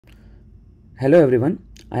Hello everyone,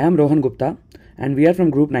 I am Rohan Gupta and we are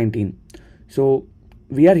from Group 19. So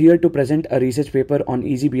we are here to present a research paper on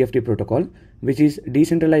EzBFT protocol, which is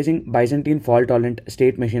Decentralizing Byzantine Fault-Tolerant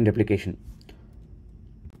State Machine Replication.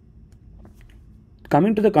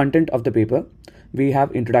 Coming to the content of the paper, we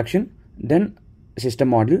have introduction, then system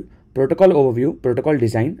model, protocol overview, protocol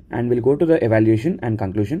design, and we'll go to the evaluation and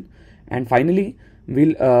conclusion. And finally,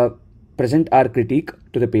 we'll present our critique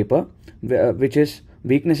to the paper, which is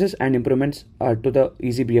weaknesses and improvements to the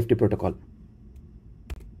EzBFT protocol.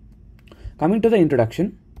 Coming to the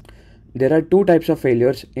introduction, there are two types of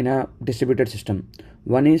failures in a distributed system.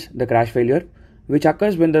 One is the crash failure, which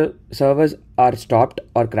occurs when the servers are stopped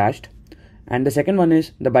or crashed. And the second one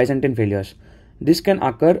is the Byzantine failures. This can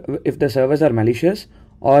occur if the servers are malicious,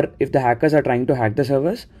 or if the hackers are trying to hack the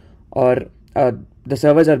servers, or the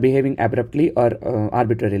servers are behaving abruptly or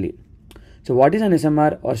arbitrarily. So what is an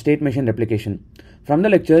SMR or state machine replication? From the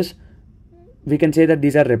lectures, we can say that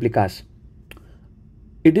these are replicas.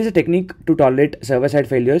 It is a technique to tolerate server-side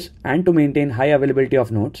failures and to maintain high availability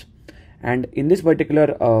of nodes. And in this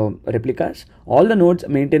particular replicas, all the nodes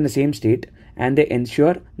maintain the same state and they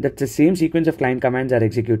ensure that the same sequence of client commands are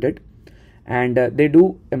executed, and they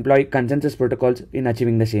do employ consensus protocols in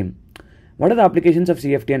achieving the same. What are the applications of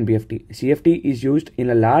CFT and BFT? CFT is used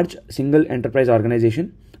in a large single enterprise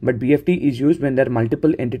organization, but BFT is used when there are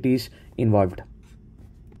multiple entities involved.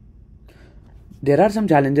 There are some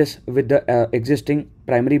challenges with the existing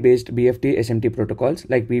primary based BFT SMT protocols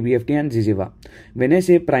like PBFT and ZZIVA. When I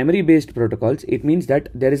say primary based protocols, it means that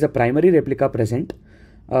there is a primary replica present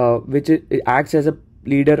which acts as a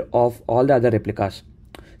leader of all the other replicas.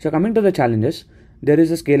 So coming to the challenges, there is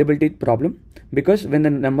a scalability problem because when the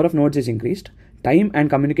number of nodes is increased, time and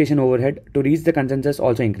communication overhead to reach the consensus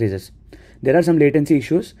also increases. There are some latency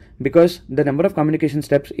issues because the number of communication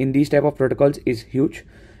steps in these type of protocols is huge.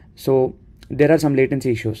 So there are some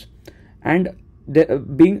latency issues. And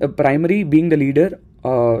being a primary being the leader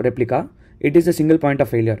replica, it is a single point of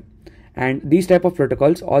failure. And these type of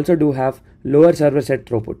protocols also do have lower server set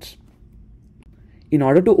throughputs. In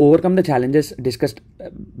order to overcome the challenges discussed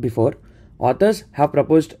before, authors have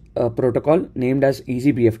proposed a protocol named as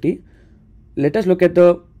EzBFT. Let us look at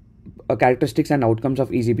the characteristics and outcomes of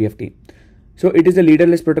EzBFT. So it is a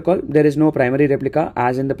leaderless protocol. There is no primary replica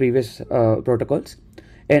as in the previous protocols.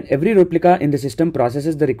 And every replica in the system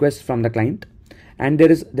processes the request from the client. And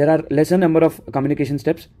there are lesser number of communication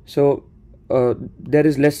steps. So there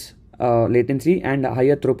is less latency and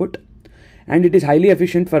higher throughput. And it is highly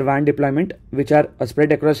efficient for WAN deployment, which are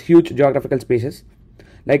spread across huge geographical spaces.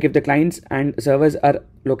 Like if the clients and servers are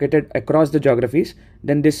located across the geographies,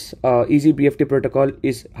 then this EzBFT protocol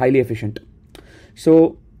is highly efficient.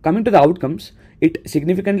 So coming to the outcomes, it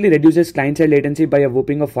significantly reduces client-side latency by a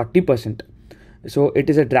whopping of 40%. So it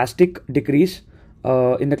is a drastic decrease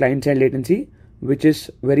in the client-side latency, which is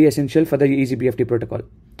very essential for the EzBFT protocol.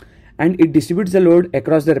 And it distributes the load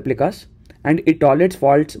across the replicas, and it tolerates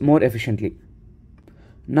faults more efficiently.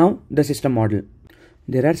 Now the system model.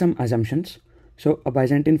 There are some assumptions. So a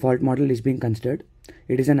Byzantine fault model is being considered.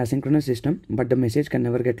 It is an asynchronous system, but the message can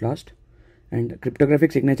never get lost. And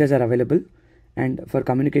cryptographic signatures are available. And for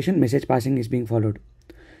communication, message passing is being followed.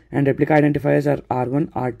 And replica identifiers are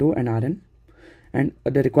R1, R2, and Rn. And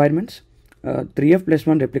the requirements, 3F plus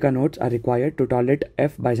 1 replica nodes are required to tolerate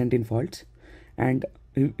F Byzantine faults. And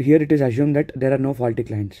here it is assumed that there are no faulty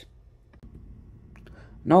clients.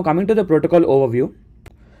 Now coming to the protocol overview,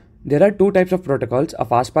 there are two types of protocols, a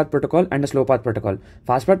fast path protocol and a slow path protocol.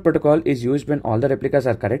 Fast path protocol is used when all the replicas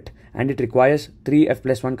are correct and it requires 3 F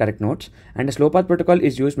plus 1 correct nodes. And a slow path protocol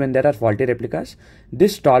is used when there are faulty replicas.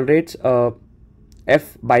 This tolerates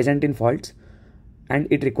F Byzantine faults and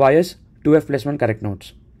it requires 2F plus 1 correct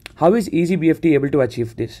nodes. How is EzBFT able to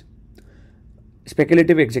achieve this?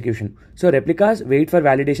 Speculative execution. So replicas wait for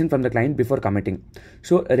validation from the client before committing.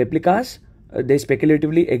 So replicas, they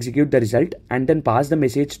speculatively execute the result and then pass the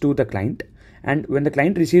message to the client. And when the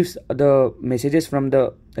client receives the messages from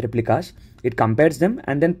the replicas, it compares them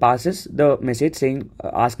and then passes the message saying,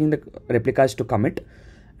 asking the replicas to commit.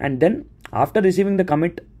 And then after receiving the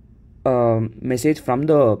commit message from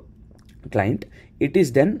the client, it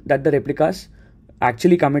is then that the replicas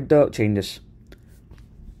actually commit the changes.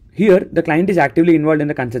 Here, the client is actively involved in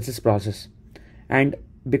the consensus process. And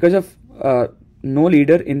because of no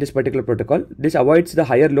leader in this particular protocol, this avoids the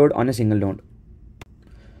higher load on a single node.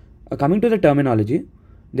 Coming to the terminology,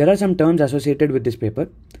 there are some terms associated with this paper.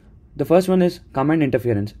 The first one is command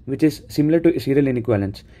interference, which is similar to serial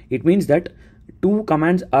inequivalence. It means that two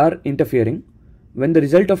commands are interfering when the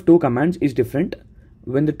result of two commands is different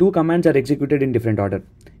when the two commands are executed in different order.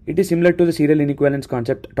 It is similar to the serial inequivalence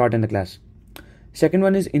concept taught in the class. Second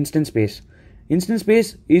one is instance space. Instance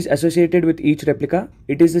space is associated with each replica.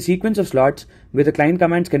 It is the sequence of slots where the client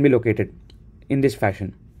commands can be located in this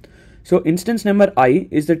fashion. So instance number I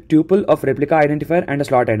is the tuple of replica identifier and a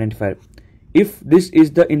slot identifier. If this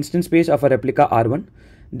is the instance space of a replica R1,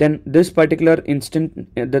 then this particular instant,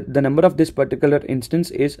 the number of this particular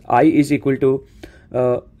instance is I is equal to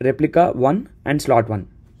replica 1 and slot 1.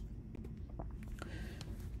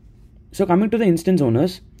 So coming to the instance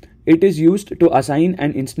owners, it is used to assign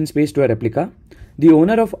an instance space to a replica. The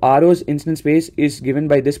owner of RO's instance space is given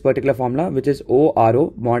by this particular formula, which is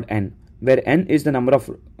ORO mod n, where n is the number of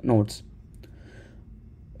nodes.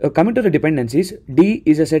 Coming to the dependencies, D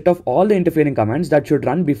is a set of all the interfering commands that should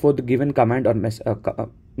run before the given command or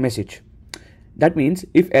message. That means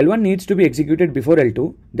if L1 needs to be executed before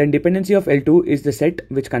L2, then dependency of L2 is the set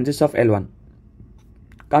which consists of L1.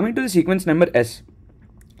 Coming to the sequence number S,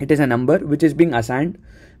 it is a number which is being assigned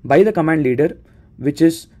by the command leader, which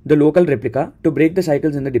is the local replica, to break the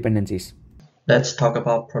cycles in the dependencies. Let's talk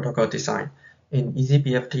about protocol design. In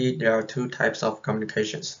EzBFT, there are two types of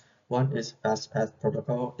communications. One is fast path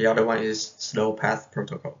protocol, the other one is slow path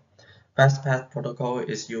protocol. Fast path protocol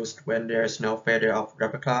is used when there is no failure of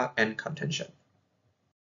replica and contention.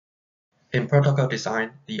 In protocol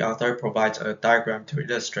design, the author provides a diagram to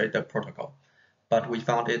illustrate the protocol, but we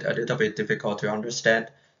found it a little bit difficult to understand,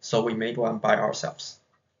 so we made one by ourselves.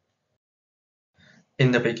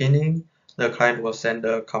 In the beginning, the client will send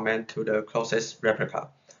the command to the closest replica.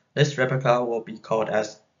 This replica will be called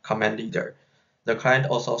as command leader. The client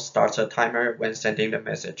also starts a timer when sending the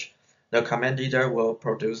message. The command leader will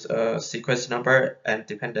produce a sequence number and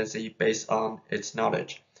dependency based on its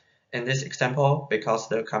knowledge. In this example, because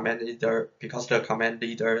the command leader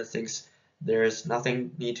thinks there is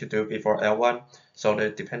nothing need to do before L1, so the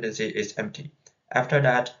dependency is empty. After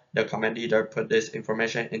that, the command leader put this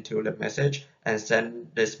information into the message and send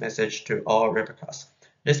this message to all replicas.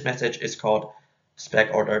 This message is called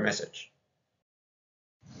spec order message.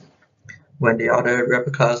 When the other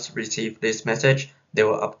replicas receive this message, they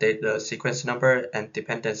will update the sequence number and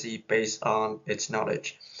dependency based on its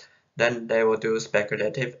knowledge. Then they will do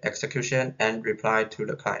speculative execution and reply to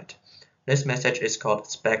the client. This message is called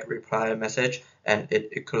spec reply message, and it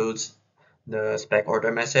includes the spec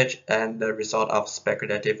order message and the result of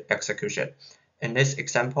speculative execution. In this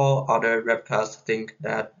example, other replicas think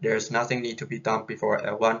that there's nothing need to be done before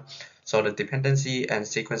L1, so the dependency and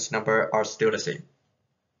sequence number are still the same.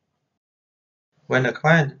 When the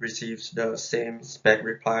client receives the same spec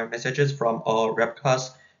reply messages from all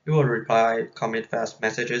replicas, it will reply commit fast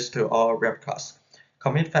messages to all replicas.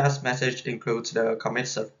 Commit fast message includes the commit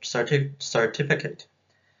certificate.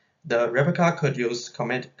 The replica could use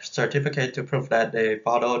commit certificate to prove that they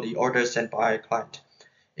follow the order sent by client.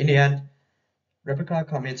 In the end, replica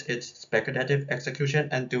commits its speculative execution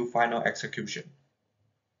and do final execution.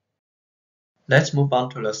 Let's move on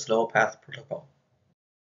to the slow path protocol.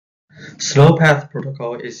 Slow path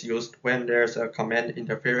protocol is used when there's a command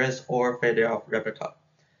interference or failure of replica.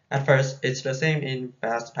 At first, it's the same in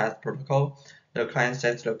fast path protocol. The client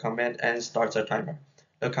sends the command and starts a timer.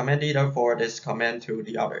 The command leader forwards this command to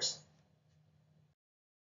the others.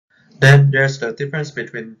 Then there's the difference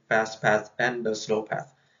between fast path and the slow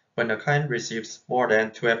path. When the client receives more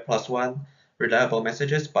than 2f plus 1 reliable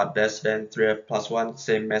messages but less than 3f plus 1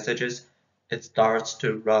 same messages, it starts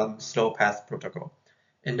to run slow path protocol.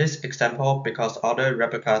 In this example, because other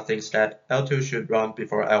replica thinks that L2 should run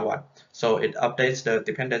before L1, so it updates the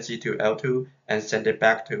dependency to L2 and sends it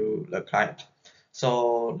back to the client.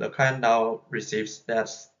 So the client now receives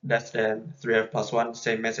less than 3f plus 1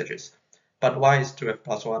 same messages. But why is 2f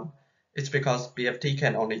plus 1? It's because BFT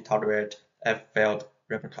can only tolerate f-failed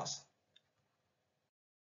replicas.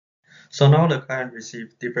 So now the client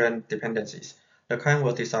receives different dependencies. The client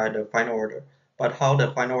will decide the final order, but how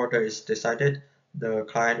the final order is decided, the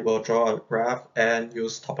client will draw a graph and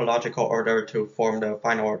use topological order to form the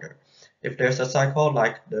final order. If there's a cycle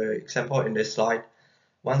like the example in this slide,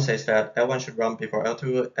 one says that L1 should run before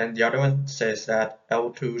L2 and the other one says that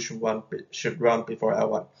L2 should run before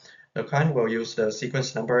L1. The client will use the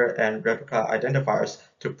sequence number and replica identifiers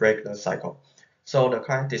to break the cycle. So the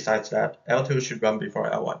client decides that L2 should run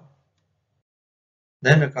before L1.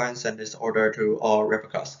 Then the client sends this order to all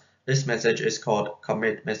replicas. This message is called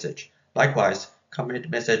commit message. Likewise, commit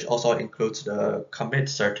message also includes the commit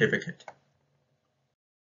certificate.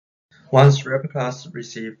 Once replicas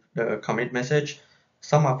receive the commit message,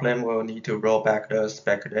 some of them will need to roll back the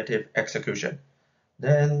speculative execution.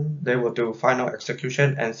 Then they will do final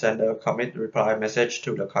execution and send a commit reply message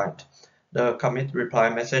to the client. The commit reply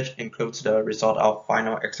message includes the result of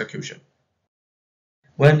final execution.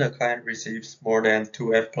 When the client receives more than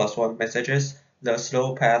 2f+1 messages, the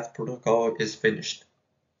slow path protocol is finished.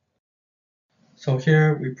 So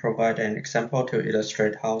here we provide an example to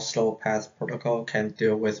illustrate how slow path protocol can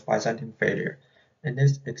deal with Byzantine failure. In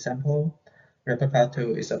this example, replica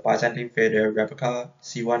 2 is a Byzantine failure replica.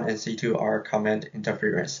 C1 and C2 are command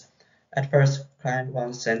interference. At first, client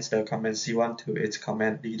 1 sends the command C1 to its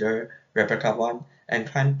command leader replica 1, and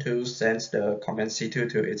client 2 sends the command C2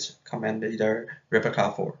 to its command leader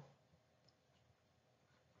replica 4.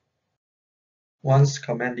 Once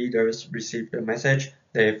command leaders receive the message,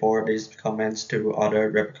 they forward these commands to other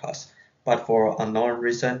replicas. But for unknown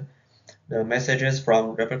reason, the messages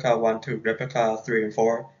from replica 1 to replica 3 and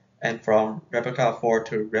 4 and from replica 4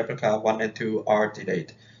 to replica 1 and 2 are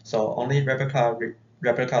delayed. So only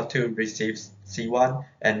replica 2 receives C1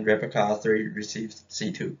 and replica 3 receives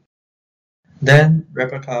C2. Then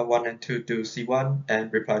replica 1 and 2 do C1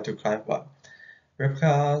 and reply to client 1.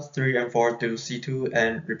 Replica 3 and 4 do C2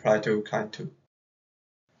 and reply to client 2.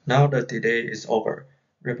 Now the delay is over.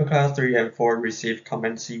 Replica 3 and 4 receive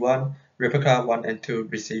command C1, replica 1 and 2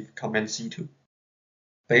 receive command C2.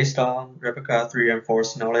 Based on replica 3 and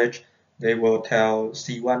 4's knowledge, they will tell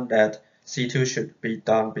C1 that C2 should be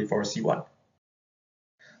done before C1.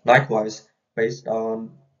 Likewise, based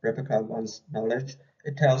on replica 1's knowledge,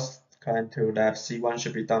 it tells client 2 that C1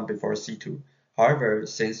 should be done before C2. However,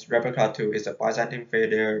 since replica 2 is a Byzantine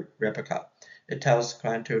failure replica, it tells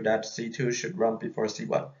client 2 that C2 should run before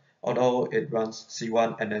C1, although it runs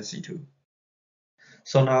C1 and then C2.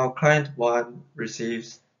 So now client 1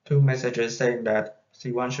 receives two messages saying that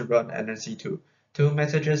C1 should run and then C2. Two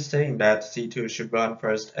messages saying that C2 should run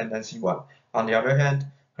first and then C1. On the other hand,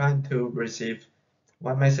 client 2 receives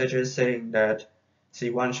one message saying that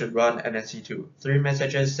C1 should run and then C2. Three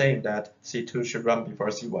messages saying that C2 should run before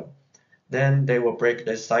C1. Then they will break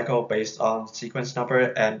this cycle based on sequence number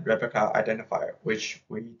and replica identifier, which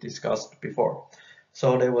we discussed before.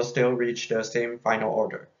 So they will still reach the same final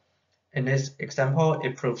order. In this example,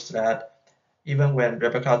 it proves that even when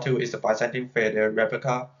replica 2 is a Byzantine failure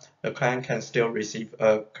replica, the client can still receive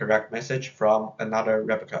a correct message from another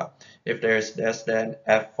replica if there is less than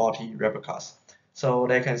F40 replicas. So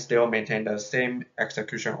they can still maintain the same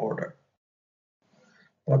execution order.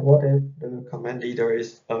 But what if the command leader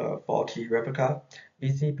is a faulty replica?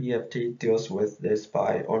 EzBFT deals with this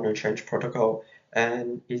by owner change protocol,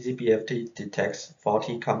 and EzBFT detects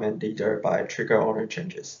faulty command leader by trigger owner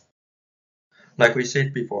changes. Like we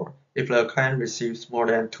said before, if the client receives more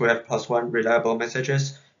than 2f+1 reliable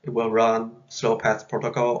messages, it will run slow path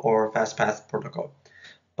protocol or fast path protocol.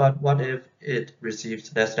 But what if it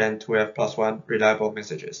receives less than 2f+1 reliable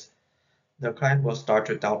messages? The client will start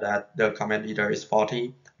to doubt that the command leader is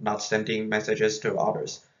faulty, not sending messages to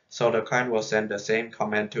others. So the client will send the same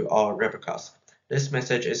command to all replicas. This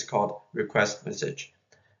message is called request message,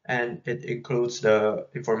 and it includes the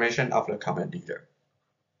information of the command leader.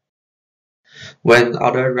 When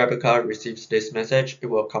other replica receives this message, it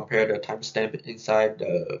will compare the timestamp inside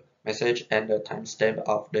the message and the timestamp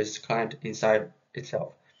of this client inside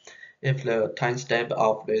itself. If the timestamp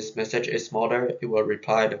of this message is smaller, it will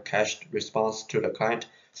reply the cached response to the client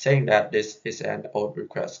saying that this is an old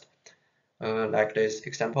request. Like this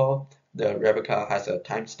example, the replica has a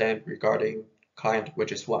timestamp regarding client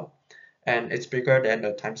which is 1, and it's bigger than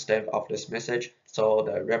the timestamp of this message, so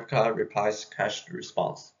the replica replies cached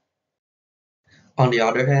response. On the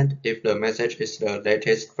other hand, if the message is the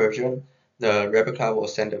latest version, the replica will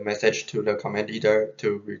send a message to the command leader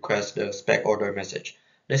to request the spec order message.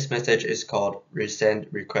 This message is called resend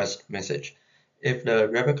request message. If the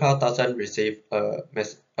replica doesn't receive a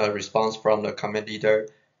response from the command leader,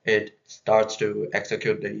 it starts to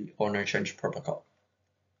execute the owner change protocol.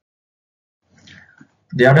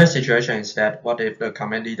 The other situation is that what if the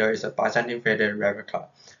command leader is a Byzantine failure replica?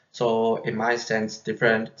 So it might send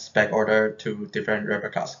different spec order to different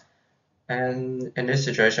replicas. And in this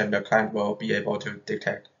situation, the client will be able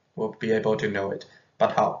to know it.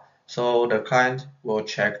 But how? So the client will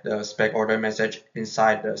check the spec order message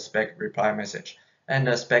inside the spec reply message. And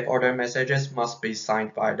the spec order messages must be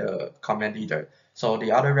signed by the command leader. So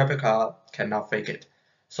the other replica cannot fake it.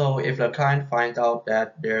 So if the client finds out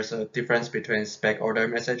that there's a difference between spec order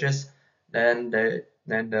messages, then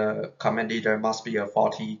the command leader must be a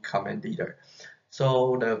faulty command leader.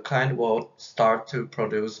 So the client will start to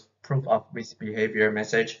produce proof of misbehavior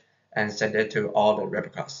message and send it to all the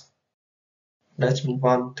replicas. Let's move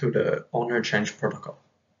on to the owner change protocol.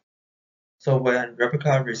 So when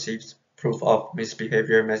replica receives proof of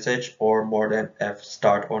misbehavior message or more than F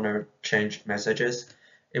start owner change messages,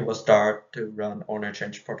 it will start to run owner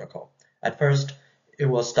change protocol. At first, it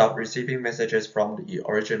will stop receiving messages from the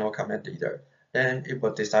original command leader. Then it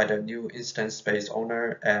will decide a new instance space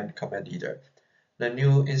owner and command leader. The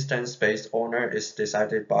new instance space owner is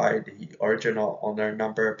decided by the original owner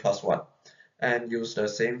number plus 1, and use the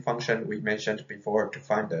same function we mentioned before to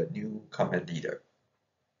find the new command leader.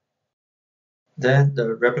 Then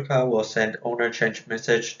the replica will send owner change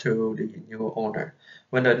message to the new owner.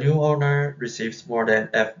 When the new owner receives more than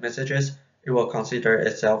F messages, it will consider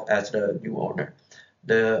itself as the new owner.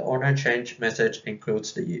 The owner change message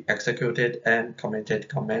includes the executed and committed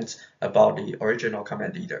comments about the original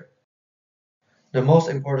command leader. The most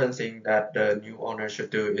important thing that the new owner should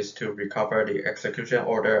do is to recover the execution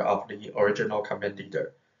order of the original command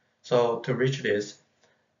leader. So to reach this,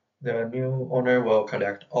 the new owner will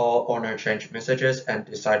collect all owner change messages and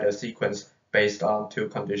decide a sequence based on two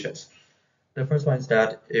conditions. The first one is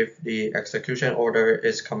that if the execution order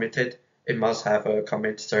is committed, it must have a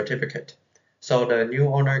commit certificate. So the new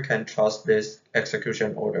owner can trust this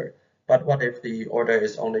execution order. But what if the order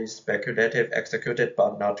is only speculative executed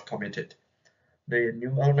but not committed? The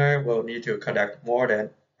new owner will need to collect more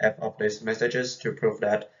than F of these messages to prove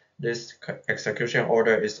that this execution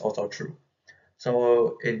order is also true.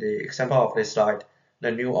 So in the example of this slide,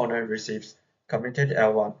 the new owner receives committed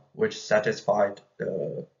L1, which satisfied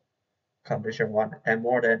the condition 1, and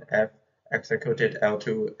more than F executed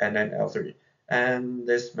L2 and then L3. And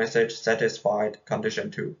this message satisfied condition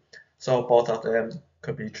 2. So both of them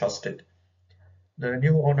could be trusted. The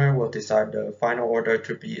new owner will decide the final order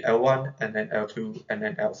to be L1 and then L2 and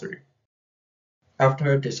then L3.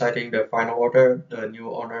 After deciding the final order, the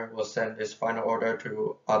new owner will send this final order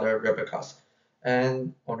to other replicas,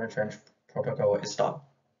 and owner change protocol is done.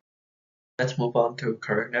 Let's move on to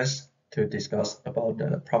correctness to discuss about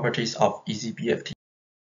the properties of EzBFT.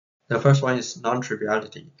 The first one is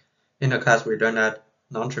non-triviality. In the class, we learned that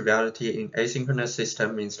non-triviality in asynchronous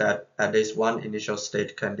system means that at least one initial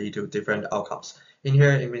state can lead to different outcomes. In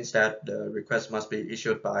here, it means that the request must be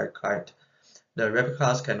issued by a client. The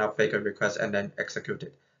replicas cannot fake a request and then execute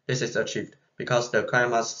it. This is achieved because the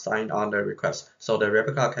client must sign on the request, so the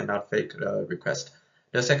replica cannot fake the request.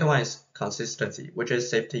 The second one is consistency, which is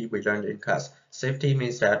safety we learned in class. Safety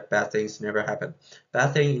means that bad things never happen.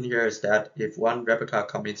 Bad thing in here is that if one replica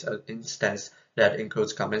commits an instance that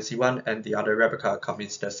includes comment C1 and the other replica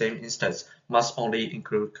commits the same instance, must only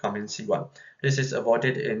include comment C1. This is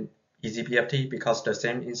avoided in EzBFT because the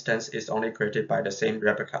same instance is only created by the same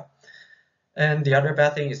replica. And the other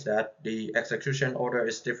bad thing is that the execution order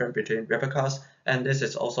is different between replicas, and this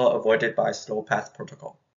is also avoided by slow path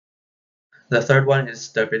protocol. The third one is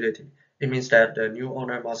stability. It means that the new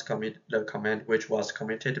owner must commit the command which was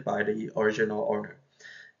committed by the original owner.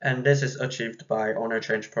 And this is achieved by owner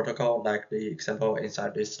change protocol like the example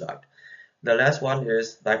inside this slide. The last one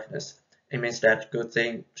is liveness. It means that good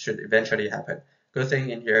thing should eventually happen. Good thing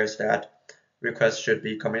in here is that requests should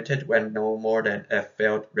be committed when no more than F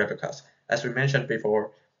failed replicas. As we mentioned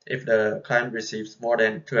before, if the client receives more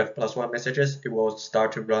than 2F plus 1 messages, it will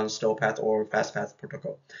start to run slow path or fast path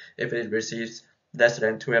protocol. If it receives less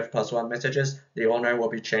than 2F plus 1 messages, the owner will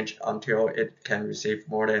be changed until it can receive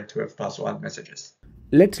more than 2F plus 1 messages.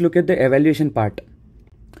 Let's look at the evaluation part.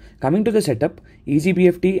 Coming to the setup,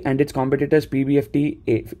 EzBFT and its competitors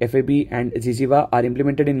PBFT, FAB and Ziziva are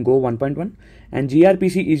implemented in Go 1.1, and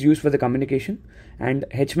gRPC is used for the communication, and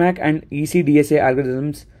HMAC and ECDSA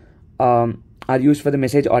algorithms are used for the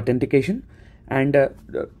message authentication, and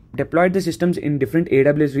deployed the systems in different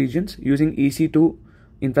AWS regions using EC2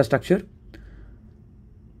 infrastructure.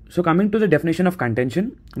 So coming to the definition of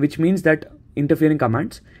contention, which means that interfering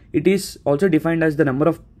commands, it is also defined as the number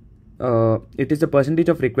of it is the percentage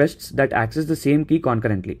of requests that access the same key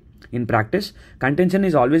concurrently. In practice, contention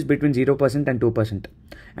is always between 0% and 2%,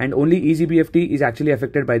 and only EzBFT is actually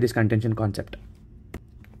affected by this contention concept.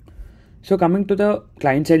 So coming to the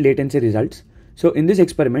client-side latency results. So in this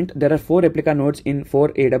experiment, there are 4 replica nodes in 4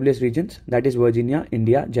 AWS regions, that is Virginia,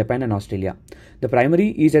 India, Japan and Australia. The primary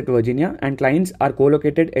is at Virginia and clients are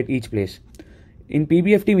co-located at each place. In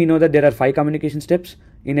PBFT, we know that there are 5 communication steps.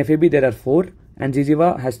 In FAB, there are 4, and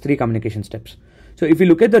Ziziva has 3 communication steps. So if we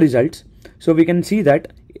look at the results, so we can see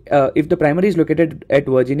that if the primary is located at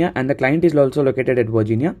Virginia and the client is also located at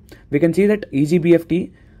Virginia, we can see that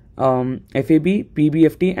EzBFT, FAB,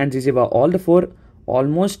 PBFT and Ziziva, all the 4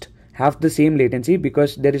 almost have the same latency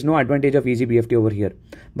because there is no advantage of EzBFT over here.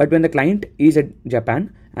 But when the client is at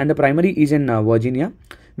Japan and the primary is in Virginia,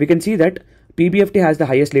 we can see that PBFT has the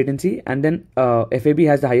highest latency, and then FAB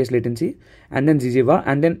has the highest latency, and then Ziziva,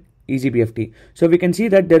 and then EzBFT. So we can see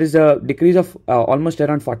that there is a decrease of almost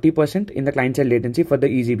around 40% in the client-side latency for the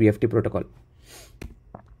EzBFT protocol.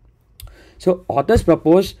 So authors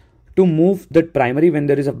propose to move that primary when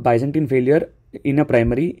there is a Byzantine failure in a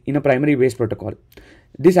primary based protocol.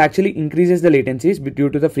 This actually increases the latencies due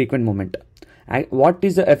to the frequent movement. What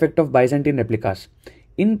is the effect of Byzantine replicas?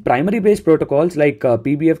 In primary based protocols like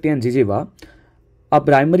PBFT and ZZIVA, a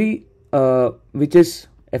primary which is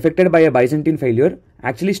affected by a Byzantine failure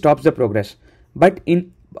actually stops the progress. But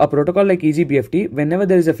in a protocol like EzBFT, whenever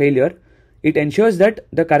there is a failure, it ensures that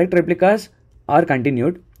the correct replicas are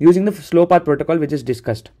continued using the slow path protocol which is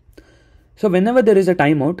discussed. So whenever there is a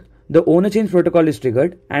timeout, the owner change protocol is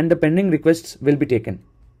triggered and the pending requests will be taken.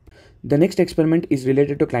 The next experiment is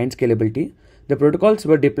related to client scalability. The protocols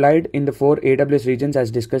were deployed in the 4 AWS regions as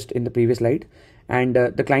discussed in the previous slide, and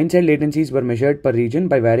the client-side latencies were measured per region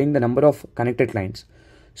by varying the number of connected clients.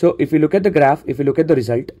 So if you look at the graph, if you look at the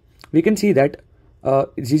result, we can see that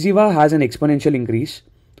ZZIVA has an exponential increase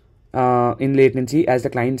in latency as the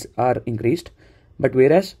clients are increased, but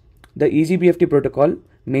whereas the EzBFT protocol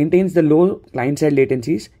maintains the low client-side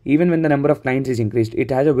latencies even when the number of clients is increased.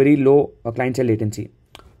 It has a very low client-side latency.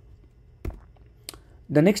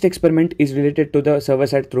 The next experiment is related to the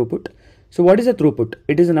server-side throughput. So what is a throughput?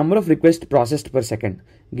 It is the number of requests processed per second.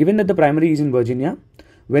 Given that the primary is in Virginia,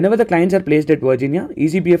 whenever the clients are placed at Virginia,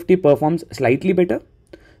 EzBFT performs slightly better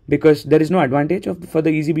because there is no advantage for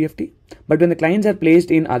the EzBFT. But when the clients are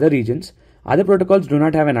placed in other regions, other protocols do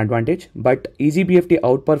not have an advantage, but EzBFT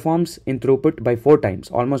outperforms in throughput by 4 times,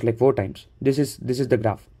 almost like 4 times. This is the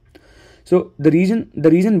graph. So the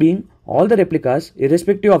reason being, all the replicas,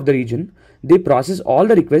 irrespective of the region, they process all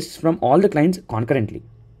the requests from all the clients concurrently.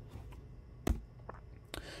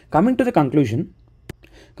 Coming to the conclusion,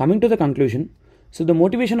 so the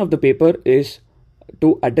motivation of the paper is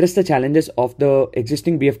to address the challenges of the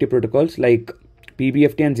existing BFT protocols like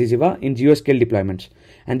PBFT and ZZIVA in geoscale deployments.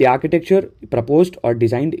 And the architecture proposed or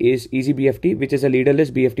designed is EzBFT, which is a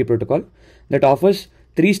leaderless BFT protocol that offers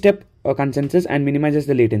 3-step consensus and minimizes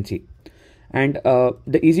the latency. And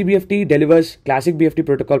the EzBFT delivers classic BFT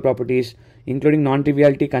protocol properties, including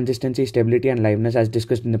non-triviality, consistency, stability, and liveness as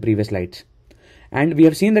discussed in the previous slides. And we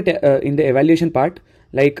have seen that in the evaluation part,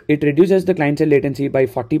 like it reduces the client-side latency by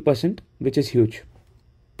 40%, which is huge.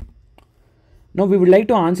 Now we would like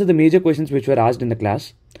to answer the major questions which were asked in the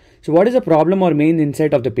class. So what is the problem or main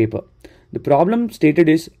insight of the paper? The problem stated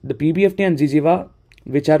is the PBFT and ZZIVA,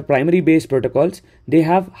 which are primary based protocols, they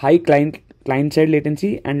have high client-side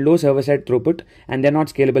latency and low server-side throughput, and they're not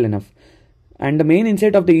scalable enough. And the main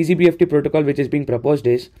insight of the EzBFT protocol which is being proposed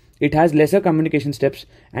is it has lesser communication steps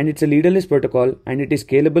and it's a leaderless protocol and it is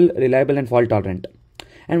scalable, reliable, and fault tolerant.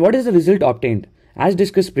 And what is the result obtained? As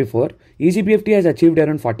discussed before, EzBFT has achieved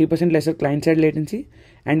around 40% lesser client-side latency,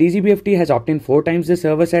 and EzBFT has obtained 4 times the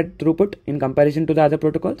server-side throughput in comparison to the other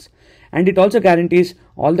protocols, and it also guarantees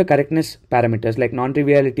all the correctness parameters like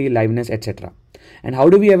non-triviality, liveness, etc. And how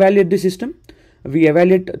do we evaluate the system? We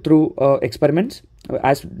evaluate through experiments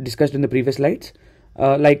as discussed in the previous slides.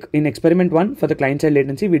 Like in experiment 1 for the client-side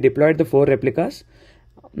latency, we deployed the 4 replicas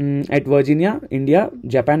at Virginia, India,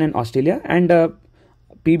 Japan, and Australia, and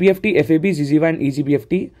PBFT, FAB, ZZIVA, and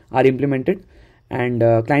EzBFT are implemented, and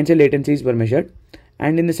client-side latencies were measured.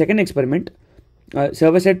 And in the second experiment,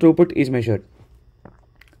 server-side throughput is measured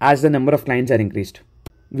as the number of clients are increased.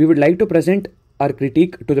 We would like to present our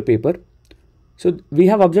critique to the paper. So we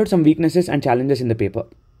have observed some weaknesses and challenges in the paper.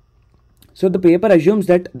 So the paper assumes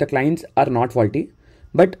that the clients are not faulty,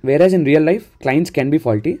 but whereas in real life, clients can be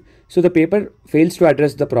faulty. So the paper fails to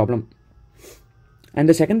address the problem. And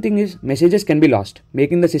the second thing is messages can be lost,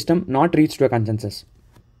 making the system not reach to a consensus.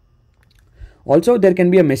 Also, there can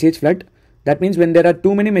be a message flood. That means when there are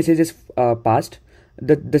too many messages passed,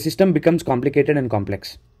 the system becomes complicated and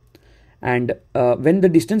complex. And when the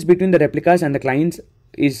distance between the replicas and the clients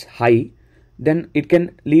is high, then it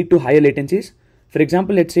can lead to higher latencies. For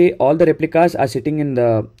example, let's say all the replicas are sitting in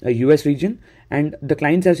the US region and the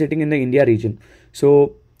clients are sitting in the India region.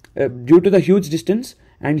 So due to the huge distance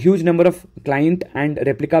and huge number of client and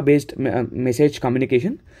replica based message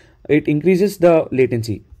communication, it increases the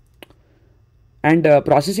latency. And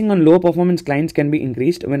processing on low performance clients can be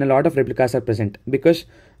increased when a lot of replicas are present, because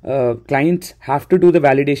clients have to do the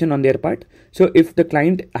validation on their part. So if the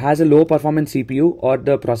client has a low performance CPU or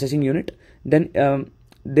the processing unit, then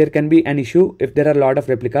there can be an issue if there are a lot of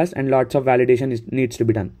replicas and lots of validation needs to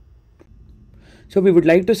be done. So we would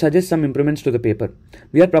like to suggest some improvements to the paper.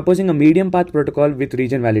 We are proposing a medium path protocol with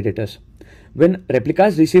region validators. When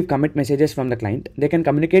replicas receive commit messages from the client, they can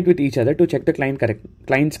communicate with each other to check the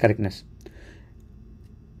client's correctness.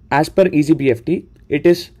 As per EzBFT, it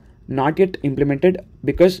is not yet implemented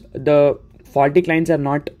because the faulty clients are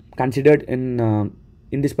not considered in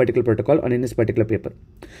in this particular protocol or in this particular paper.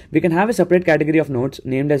 We can have a separate category of nodes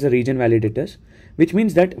named as the region validators, which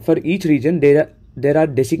means that for each region there are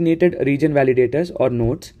designated region validators or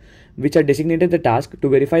nodes which are designated the task to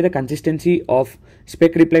verify the consistency of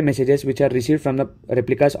spec reply messages which are received from the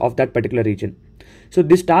replicas of that particular region. So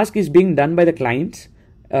this task is being done by the clients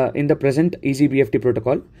in the present EzBFT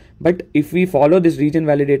protocol, but if we follow this region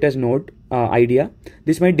validators node idea,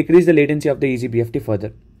 this might decrease the latency of the EzBFT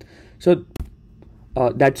further. So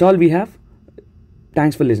that's all we have.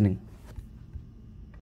 Thanks for listening.